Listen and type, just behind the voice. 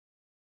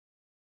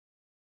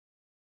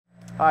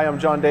Hi, I'm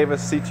John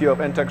Davis, CTO of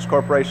ENTEXS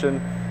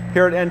Corporation.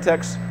 Here at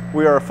ENTEXS,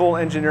 we are a full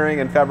engineering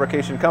and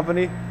fabrication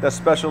company that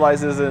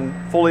specializes in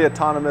fully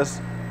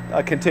autonomous,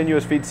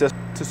 continuous feed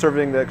systems to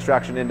serving the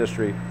extraction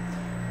industry.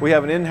 We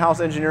have an in-house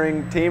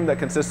engineering team that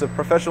consists of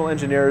professional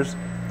engineers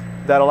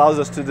that allows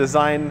us to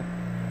design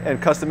and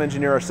custom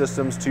engineer our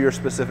systems to your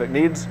specific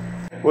needs.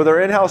 With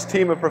our in-house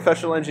team of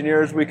professional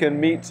engineers, we can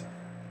meet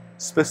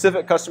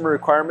specific customer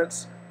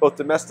requirements, both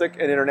domestic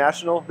and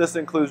international. This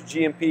includes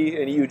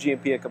GMP and EU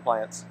GMP and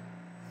compliance.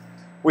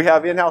 We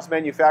have in-house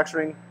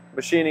manufacturing,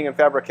 machining, and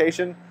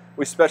fabrication.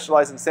 We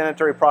specialize in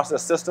sanitary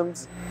process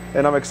systems,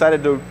 and I'm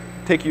excited to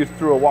take you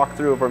through a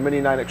walkthrough of our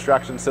Mini 9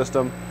 extraction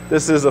system.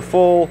 This is a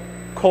full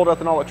cold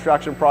ethanol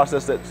extraction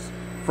process that's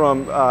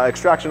from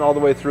extraction all the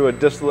way through a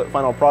distillate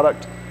final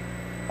product.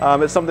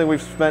 It's something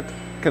we've spent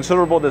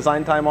considerable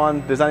design time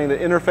on, designing the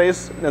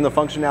interface and the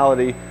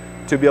functionality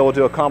to be able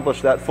to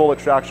accomplish that full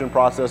extraction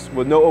process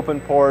with no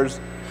open pores,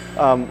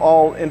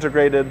 all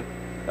integrated,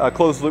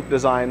 closed loop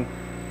design.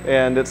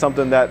 And it's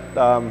something that,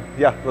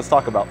 yeah, let's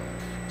talk about.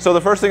 So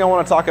the first thing I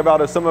want to talk about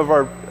is some of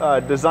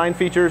our design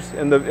features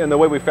and the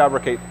way we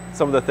fabricate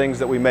some of the things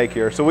that we make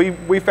here. So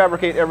we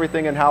fabricate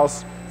everything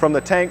in-house, from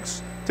the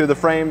tanks to the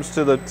frames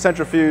to the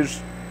centrifuge,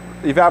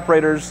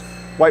 evaporators,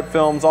 wipe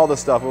films, all this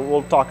stuff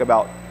we'll talk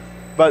about.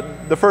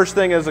 But the first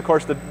thing is, of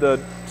course,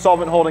 the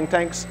solvent holding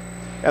tanks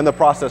and the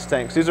process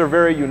tanks. These are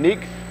very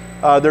unique.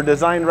 They're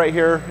designed right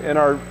here in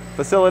our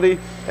facility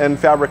and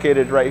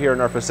fabricated right here in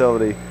our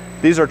facility.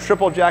 These are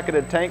triple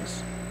jacketed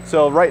tanks.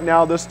 So right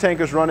now this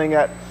tank is running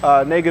at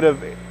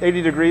negative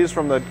 80 degrees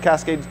from the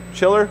Cascade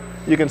chiller.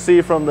 You can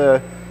see from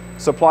the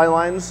supply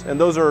lines, and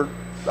those are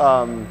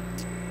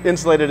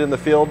insulated in the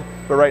field,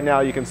 but right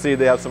now you can see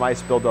they have some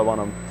ice buildup on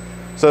them.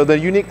 So the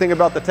unique thing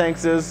about the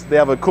tanks is they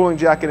have a cooling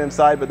jacket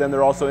inside, but then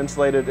they're also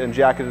insulated and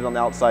jacketed on the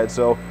outside.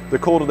 So they're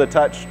cool to the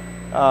touch,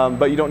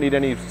 but you don't need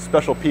any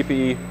special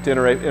PPE to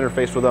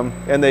interface with them.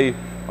 And they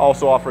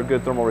also offer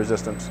good thermal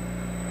resistance.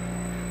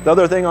 The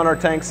other thing on our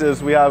tanks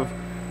is we have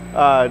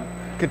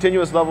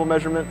continuous level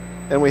measurement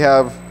and we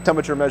have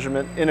temperature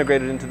measurement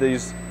integrated into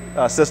these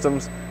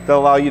systems that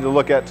allow you to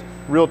look at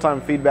real-time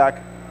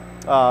feedback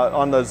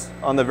on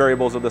the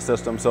variables of the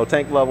system. So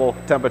tank level,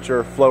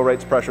 temperature, flow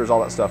rates, pressures,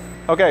 all that stuff.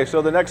 Okay, so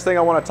the next thing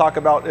I want to talk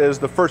about is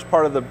the first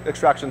part of the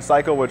extraction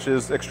cycle, which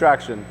is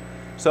extraction.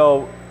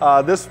 So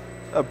this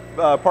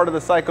part of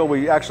the cycle,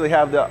 we actually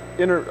have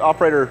the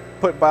operator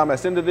put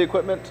biomass into the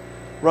equipment,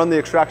 run the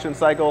extraction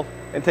cycle,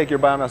 and take your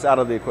biomass out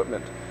of the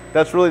equipment.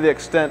 That's really the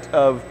extent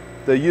of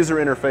the user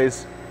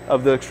interface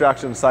of the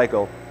extraction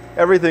cycle.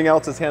 Everything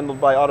else is handled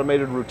by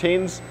automated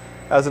routines.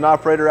 As an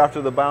operator,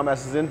 after the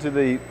biomass is into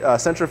the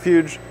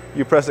centrifuge,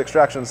 you press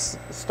extraction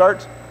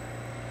start.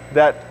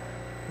 That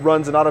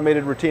runs an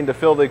automated routine to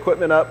fill the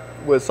equipment up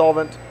with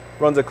solvent,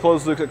 runs a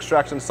closed loop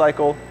extraction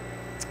cycle,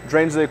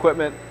 drains the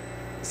equipment,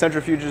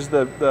 centrifuges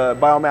the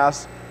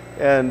biomass,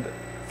 and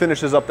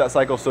finishes up that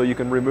cycle so you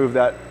can remove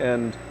that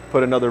and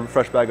put another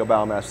fresh bag of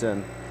biomass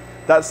in.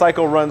 That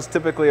cycle runs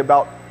typically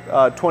about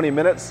 20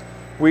 minutes.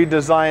 We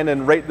design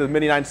and rate the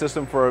Mini 9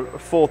 system for a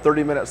full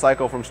 30-minute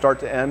cycle from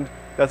start to end.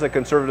 That's a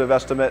conservative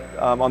estimate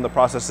on the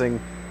processing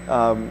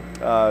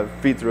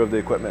feed through of the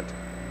equipment.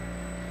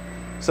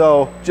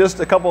 So just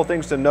a couple of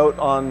things to note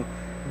on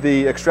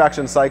the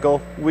extraction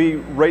cycle. We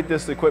rate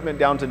this equipment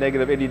down to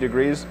negative 80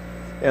 degrees,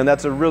 and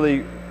that's a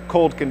really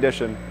cold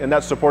condition, and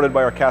that's supported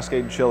by our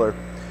Cascade chiller.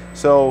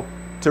 So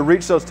to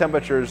reach those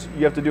temperatures,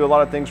 you have to do a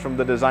lot of things from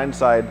the design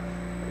side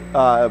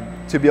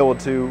to be able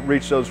to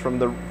reach those from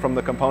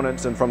the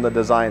components and from the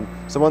design.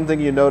 So one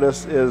thing you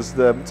notice is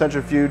the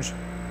centrifuge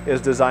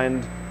is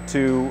designed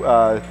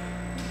to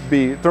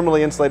be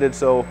thermally insulated,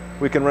 so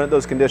we can run at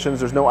those conditions.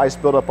 There's no ice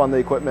buildup on the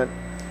equipment.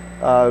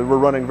 We're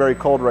running very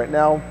cold right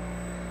now.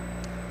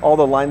 All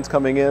the lines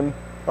coming in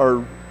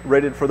are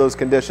rated for those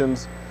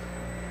conditions.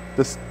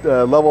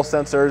 The level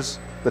sensors,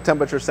 the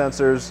temperature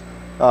sensors,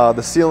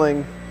 the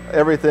sealing,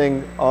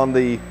 everything on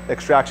the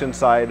extraction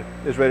side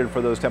is rated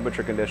for those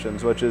temperature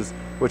conditions, which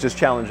is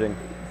challenging.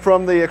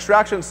 From the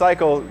extraction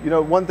cycle,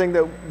 one thing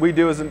that we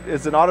do is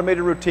an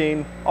automated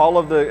routine. All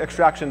of the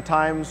extraction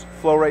times,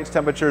 flow rates,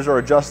 temperatures are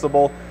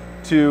adjustable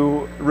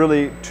to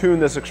really tune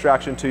this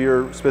extraction to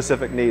your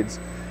specific needs.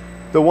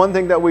 The one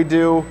thing that we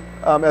do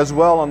as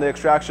well on the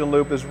extraction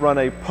loop is run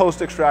a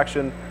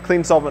post-extraction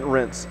clean solvent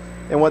rinse.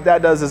 And what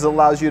that does is it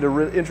allows you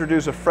to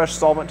introduce a fresh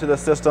solvent to the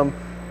system,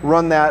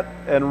 run that,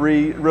 and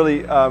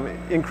really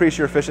increase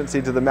your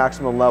efficiency to the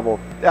maximum level.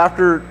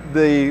 After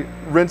the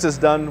rinse is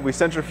done, we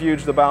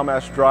centrifuge the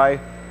biomass dry.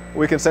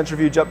 We can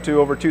centrifuge up to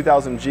over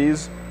 2,000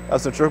 Gs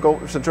of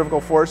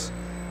centrifugal force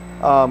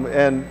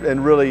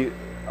and really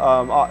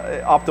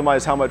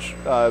optimize how much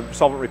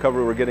solvent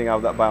recovery we're getting out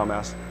of that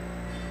biomass.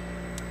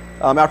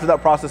 After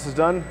that process is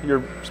done,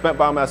 your spent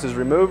biomass is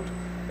removed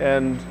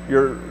and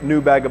your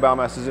new bag of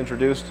biomass is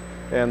introduced,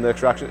 and the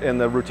extraction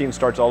and the routine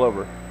starts all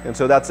over. And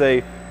so that's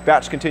a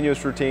batch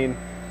continuous routine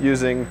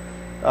using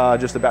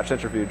just a batch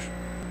centrifuge.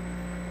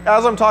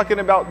 as I'm talking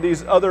about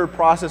these other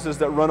processes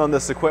that run on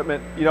this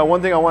equipment, you know,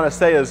 one thing I want to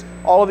say is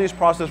all of these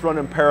processes run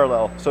in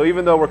parallel. So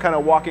even though we're kind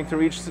of walking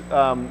through each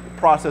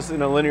process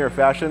in a linear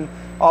fashion,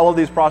 all of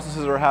these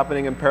processes are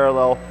happening in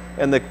parallel,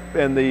 and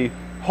the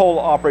whole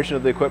operation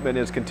of the equipment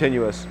is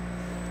continuous.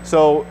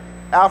 So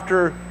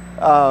after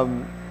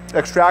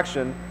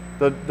extraction,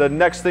 the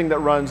next thing that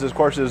runs, of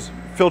course, is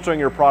filtering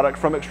your product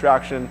from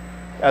extraction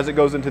as it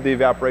goes into the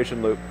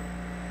evaporation loop.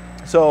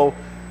 So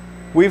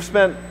we've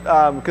spent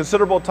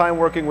considerable time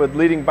working with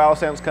leading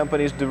bioscience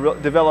companies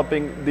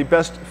developing the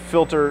best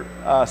filter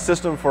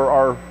system for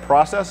our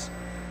process,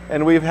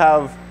 and we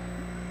have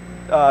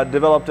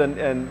developed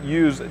and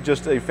use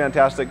just a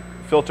fantastic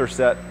filter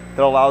set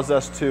that allows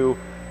us to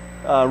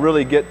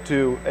really get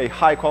to a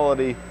high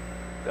quality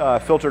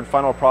filtered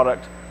final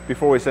product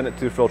before we send it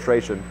to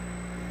filtration.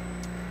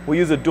 We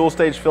use a dual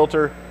stage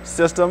filter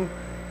system,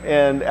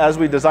 and as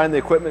we design the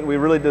equipment, we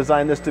really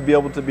design this to be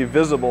able to be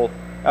visible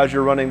as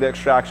you're running the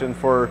extraction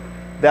for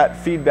that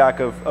feedback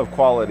of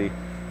quality.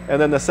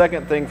 And then the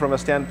second thing from a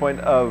standpoint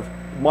of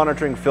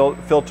monitoring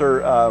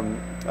filter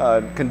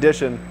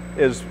condition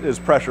is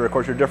pressure, of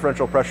course, your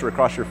differential pressure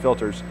across your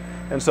filters.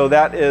 And so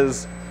that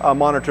is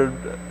monitored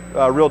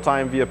real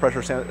time via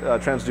pressure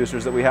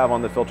transducers that we have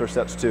on the filter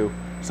sets too.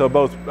 So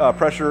both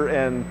pressure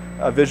and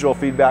visual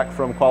feedback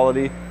from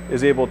quality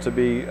is able to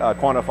be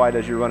quantified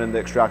as you run in the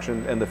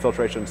extraction and the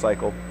filtration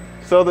cycle.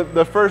 So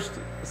the first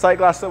sight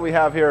glass that we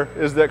have here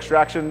is the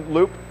extraction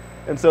loop.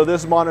 And so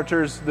this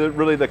monitors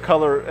really the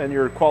color and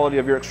your quality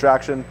of your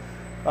extraction.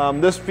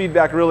 This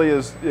feedback really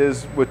is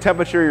with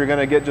temperature, you're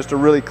gonna get just a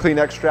really clean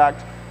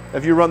extract.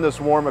 If you run this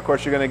warm, of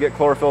course, you're gonna get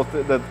chlorophyll.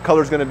 The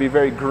color's gonna be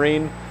very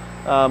green.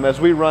 As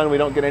we run, we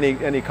don't get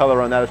any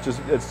color on that.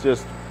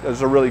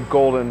 It's a really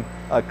golden,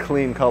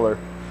 clean color.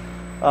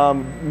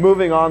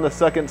 Moving on, the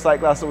second sight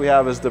glass that we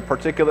have is the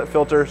particulate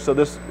filter. So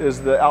this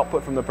is the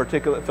output from the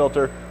particulate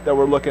filter that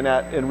we're looking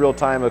at in real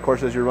time, of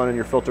course, as you're running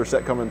your filter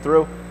set coming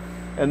through.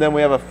 And then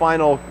we have a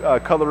final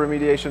color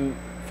remediation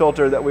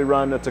filter that we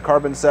run. It's a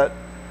carbon set,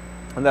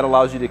 and that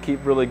allows you to keep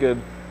really good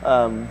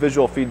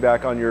visual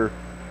feedback on your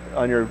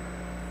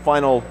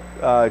final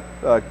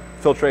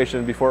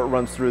filtration before it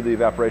runs through the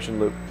evaporation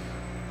loop.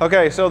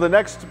 Okay, so the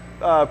next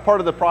part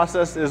of the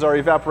process is our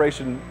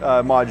evaporation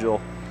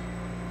module.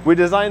 We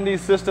designed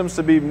these systems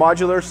to be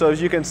modular, so as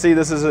you can see,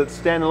 this is a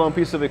standalone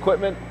piece of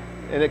equipment,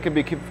 and it can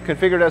be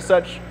configured as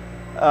such,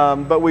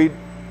 but we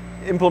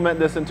implement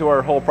this into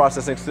our whole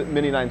processing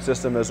Mini9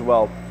 system as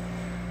well.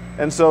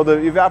 And so the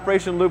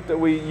evaporation loop that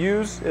we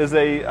use is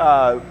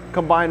a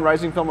combined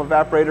rising film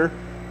evaporator,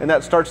 and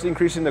that starts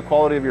increasing the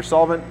quality of your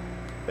solvent.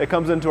 It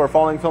comes into our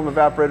falling film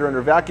evaporator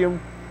under vacuum,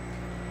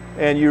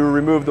 and you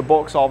remove the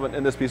bulk solvent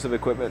in this piece of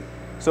equipment.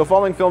 So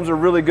falling films are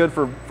really good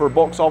for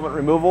bulk solvent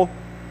removal,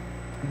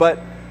 but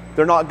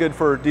they're not good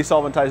for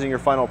desolventizing your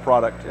final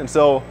product. And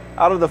so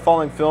out of the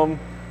falling film,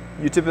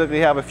 you typically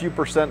have a few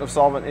 % of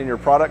solvent in your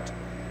product.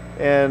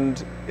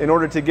 And in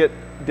order to get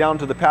down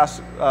to the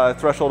pass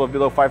threshold of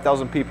below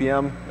 5,000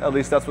 ppm, at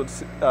least that's what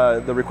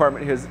the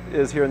requirement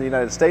is here in the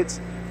United States,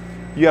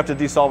 you have to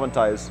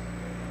desolventize.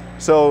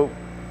 So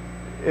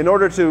in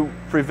order to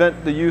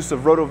prevent the use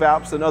of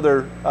rotovaps and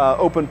other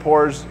open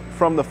pores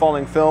from the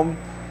falling film,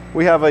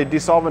 we have a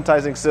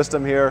desolventizing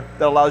system here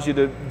that allows you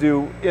to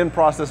do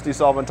in-process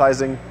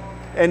desolventizing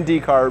and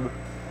decarb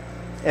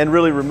and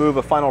really remove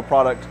a final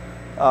product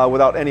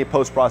without any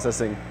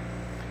post-processing.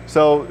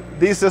 So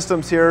these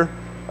systems here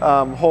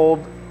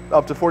hold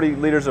up to 40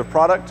 liters of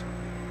product,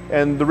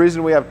 and the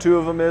reason we have two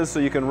of them is so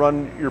you can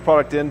run your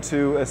product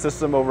into a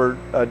system over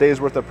a day's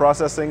worth of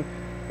processing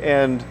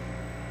and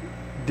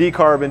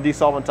decarb and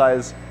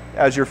desolventize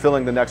as you're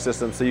filling the next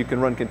system, so you can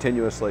run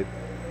continuously.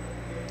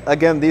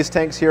 Again, these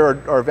tanks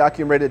here are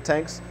vacuum rated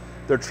tanks.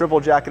 They're triple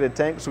jacketed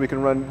tanks, so we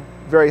can run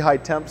very high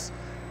temps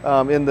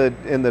in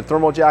the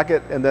thermal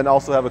jacket, and then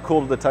also have a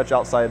cool to the touch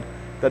outside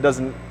that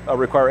doesn't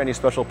require any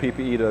special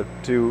PPE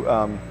to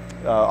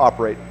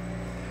operate.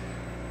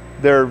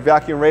 They're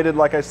vacuum rated,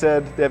 like I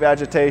said. They have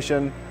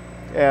agitation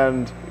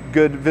and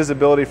good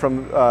visibility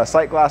from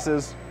sight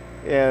glasses,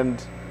 and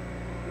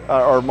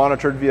are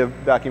monitored via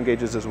vacuum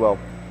gauges as well.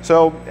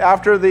 So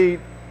after the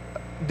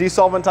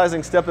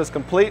desolventizing step is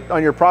complete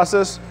on your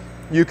process,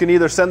 you can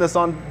either send this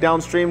on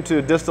downstream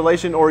to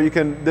distillation, or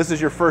this is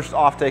your first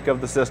offtake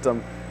of the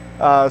system.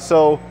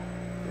 So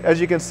as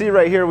you can see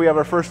right here, we have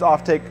our first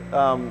offtake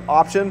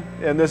option,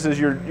 and this is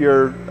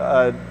your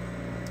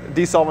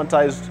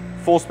desolventized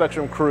full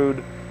spectrum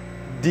crude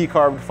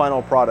decarbed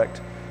final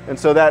product. And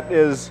so that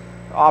is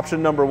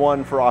option number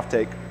one for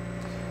offtake.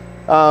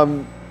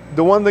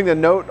 The one thing to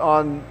note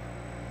on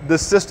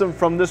this system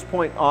from this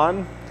point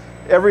on,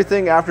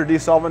 everything after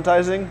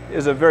desolventizing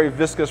is a very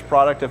viscous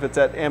product if it's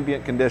at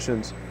ambient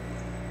conditions.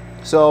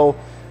 So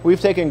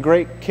we've taken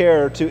great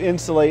care to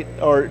insulate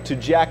or to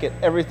jacket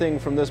everything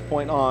from this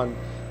point on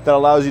that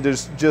allows you to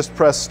just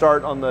press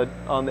start on the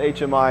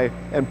HMI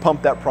and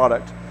pump that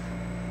product.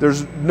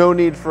 There's no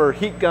need for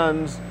heat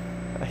guns,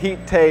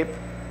 heat tape,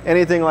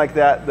 anything like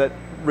that that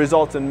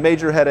results in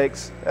major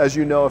headaches, as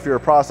you know if you're a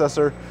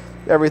processor.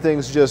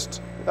 everything's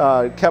just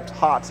kept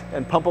hot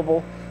and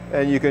pumpable,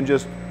 and you can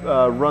just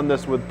run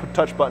this with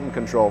touch button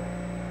control.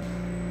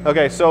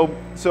 Okay, so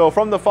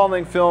from the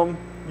falling film,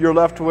 you're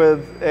left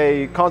with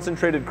a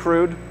concentrated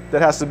crude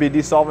that has to be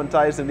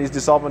desolventized in these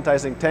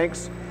desolventizing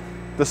tanks.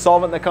 The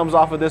solvent that comes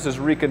off of this is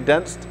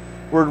recondensed.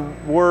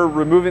 We're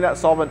removing that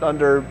solvent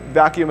under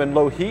vacuum and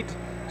low heat,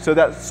 so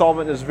that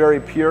solvent is very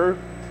pure,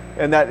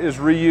 and that is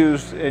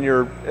reused in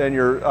your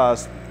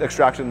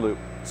extraction loop.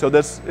 So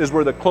this is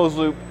where the closed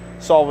loop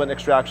solvent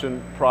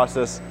extraction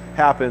process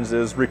happens,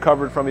 is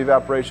recovered from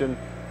evaporation,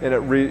 and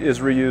it is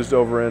reused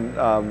over in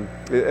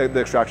the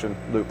extraction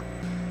loop.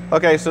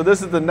 Okay, so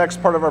this is the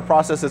next part of our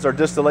process, is our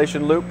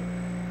distillation loop.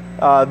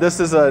 This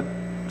is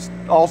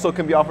also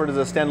can be offered as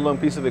a standalone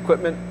piece of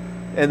equipment,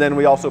 and then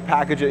we also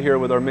package it here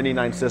with our Mini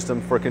 9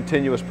 system for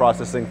continuous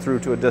processing through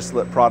to a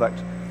distillate product.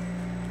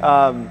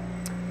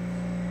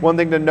 One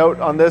thing to note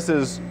on this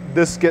is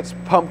this gets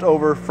pumped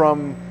over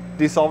from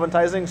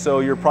desolventizing, so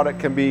your product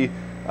can be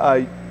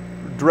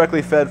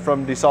directly fed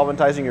from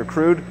desolventizing your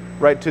crude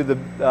right to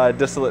the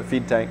distillate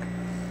feed tank.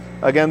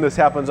 Again, this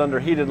happens under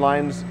heated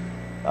lines,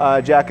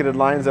 jacketed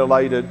lines that allow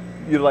you to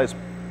utilize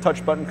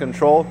touch button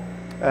control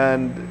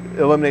and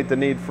eliminate the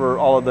need for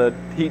all of the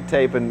heat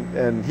tape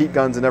and heat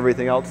guns and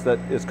everything else that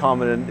is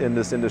common in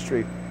this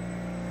industry.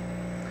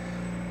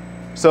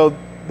 So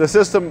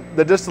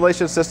the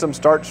distillation system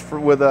starts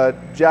with a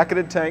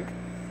jacketed tank.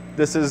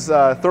 This is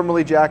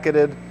thermally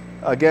jacketed.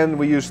 Again,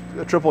 we use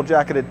triple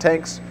jacketed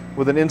tanks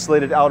with an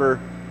insulated outer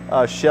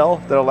shell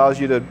that allows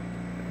you to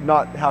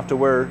not have to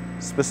wear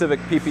specific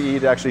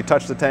PPE to actually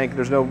touch the tank.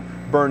 There's no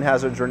burn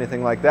hazards or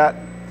anything like that.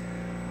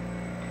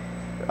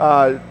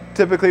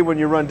 Typically when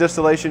you run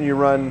distillation, you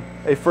run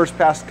a first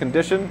pass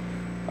condition.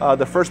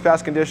 The first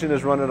pass condition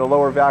is run at a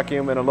lower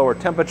vacuum and a lower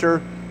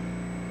temperature.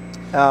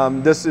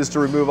 This is to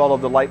remove all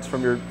of the lights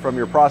from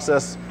your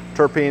process,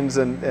 terpenes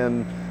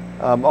and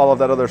all of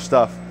that other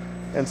stuff.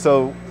 And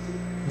so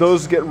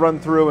those get run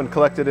through and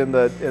collected in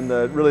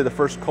really the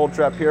first cold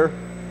trap here.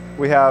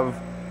 We have,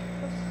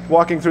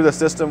 walking through the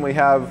system, we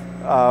have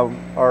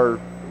our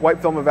white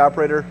film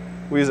evaporator.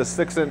 We use a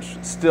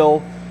 6-inch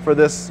still for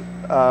this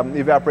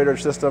evaporator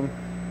system,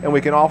 and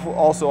we can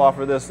also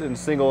offer this in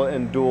single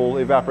and dual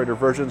evaporator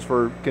versions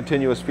for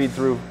continuous feed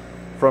through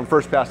from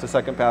first pass to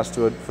second pass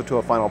to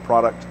a final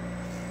product.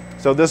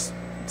 So this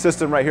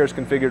system right here is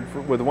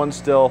configured with one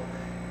still,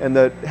 and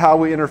how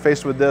we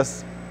interface with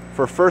this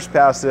for first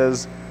pass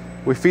is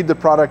we feed the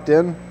product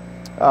in.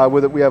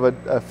 We have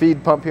a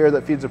feed pump here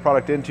that feeds the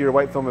product into your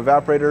white film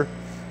evaporator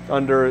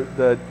under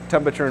the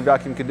temperature and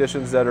vacuum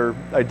conditions that are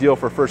ideal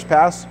for first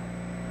pass.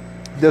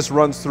 This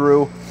runs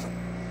through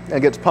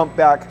and gets pumped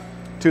back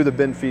to the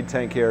bin feed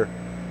tank here.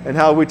 And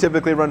how we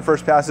typically run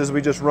first pass is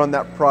we just run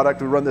that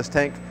product, we run this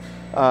tank,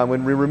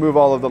 when we remove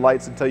all of the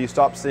lights until you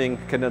stop seeing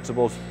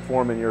condensables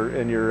form in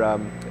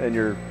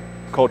your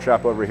cold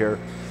trap over here.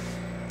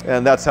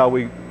 And that's how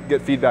we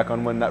get feedback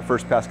on when that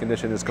first pass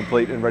condition is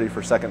complete and ready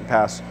for second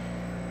pass.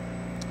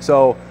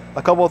 So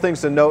a couple of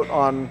things to note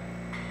on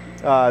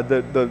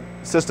the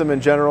system in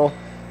general.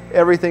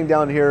 Everything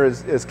down here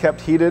is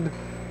kept heated.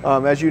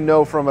 As you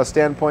know, from a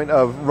standpoint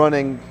of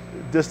running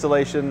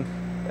distillation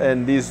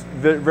and these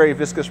very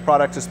viscous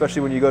products,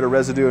 especially when you go to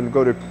residue and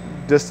go to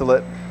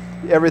distillate,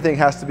 everything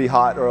has to be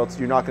hot or else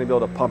you're not going to be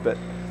able to pump it.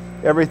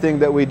 Everything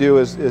that we do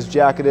is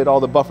jacketed. All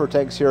the buffer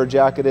tanks here are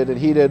jacketed and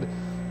heated.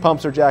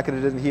 Pumps are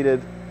jacketed and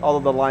heated. All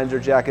of the lines are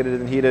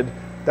jacketed and heated.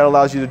 That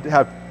allows you to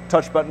have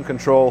touch button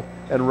control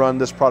and run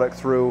this product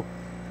through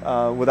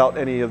without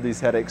any of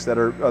these headaches that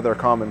are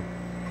common.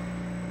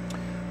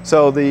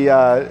 So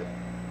the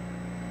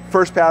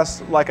first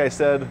pass, like I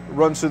said,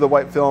 runs through the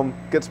white film,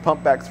 gets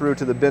pumped back through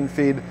to the bin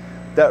feed.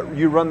 That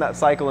you run that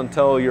cycle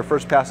until your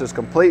first pass is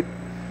complete,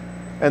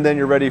 and then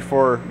you're ready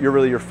for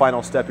your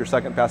final step, your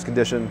second pass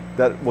condition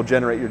that will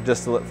generate your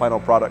distillate final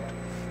product.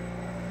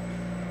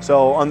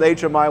 So on the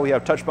HMI, we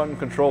have touch button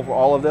control for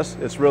all of this.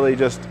 It's really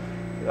just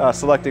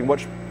selecting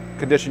which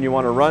condition you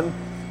want to run.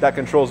 That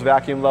controls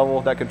vacuum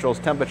level, that controls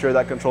temperature,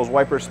 that controls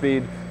wiper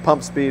speed,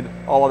 pump speed,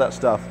 all of that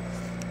stuff.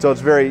 So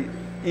it's very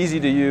easy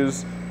to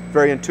use,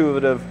 very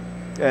intuitive,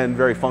 and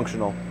very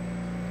functional.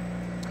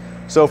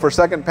 So for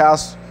second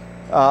pass,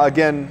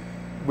 again,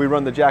 we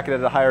run the jacket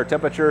at a higher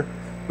temperature,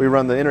 we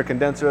run the inner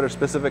condenser at a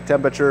specific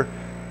temperature,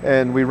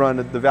 and we run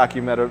the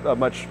vacuum at a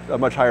much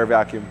higher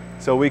vacuum.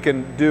 So we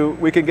can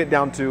get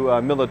down to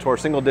millitorr,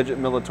 single-digit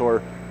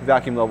millitorr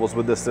vacuum levels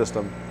with this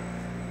system.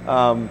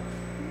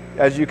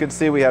 As you can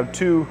see, we have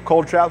two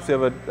cold traps. We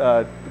have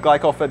a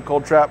glycol-fed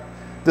cold trap.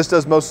 This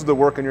does most of the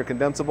work in your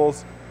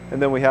condensables.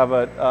 And then we have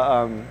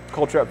a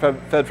cold trap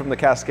fed from the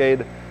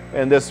cascade.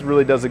 And this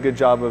really does a good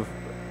job of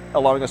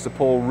allowing us to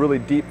pull really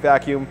deep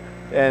vacuum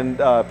and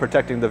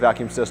protecting the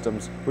vacuum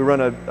systems. We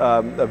run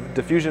a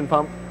diffusion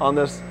pump on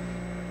this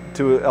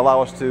to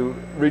allow us to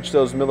reach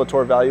those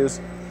millitorr values.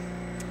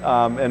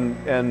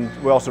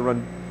 And we also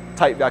run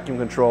tight vacuum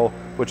control,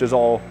 which is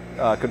all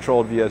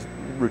controlled via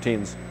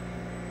routines.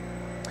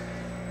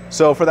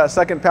 So for that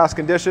second pass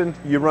condition,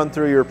 you run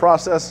through your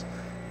process.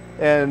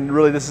 And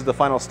really this is the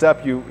final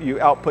step. You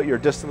output your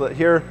distillate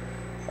here.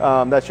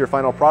 That's your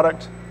final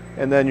product.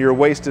 And then your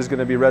waste is going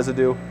to be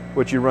residue,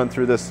 which you run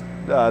through this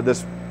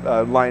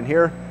line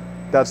here.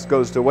 That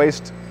goes to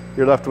waste.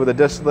 You're left with a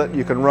distillate.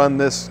 You can run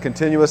this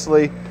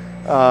continuously.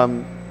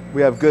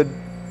 We have good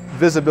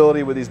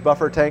visibility with these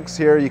buffer tanks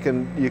here. You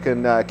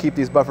can keep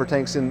these buffer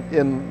tanks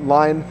in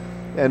line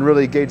and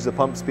really gauge the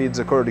pump speeds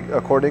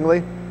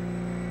accordingly.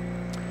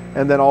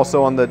 And then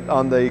also on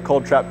the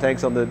cold trap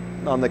tanks on the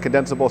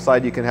condensable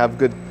side, you can have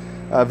good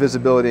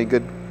visibility and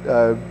good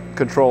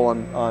control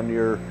on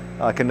your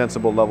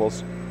condensable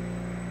levels.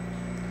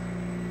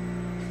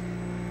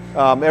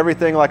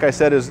 Everything, like I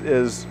said,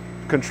 is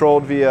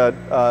controlled via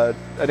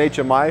an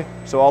HMI,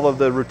 so all of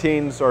the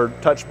routines are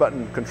touch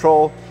button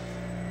control.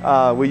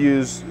 We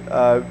use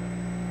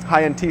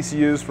high-end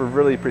TCUs for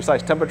really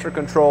precise temperature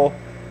control,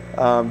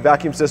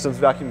 vacuum systems,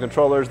 vacuum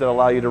controllers that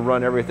allow you to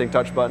run everything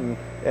touch button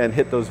and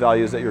hit those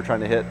values that you're trying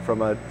to hit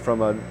from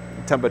a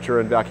temperature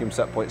and vacuum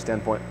set point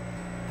standpoint.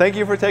 Thank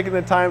you for taking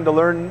the time to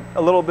learn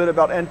a little bit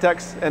about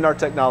ENTEXS and our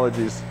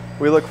technologies.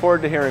 We look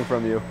forward to hearing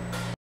from you.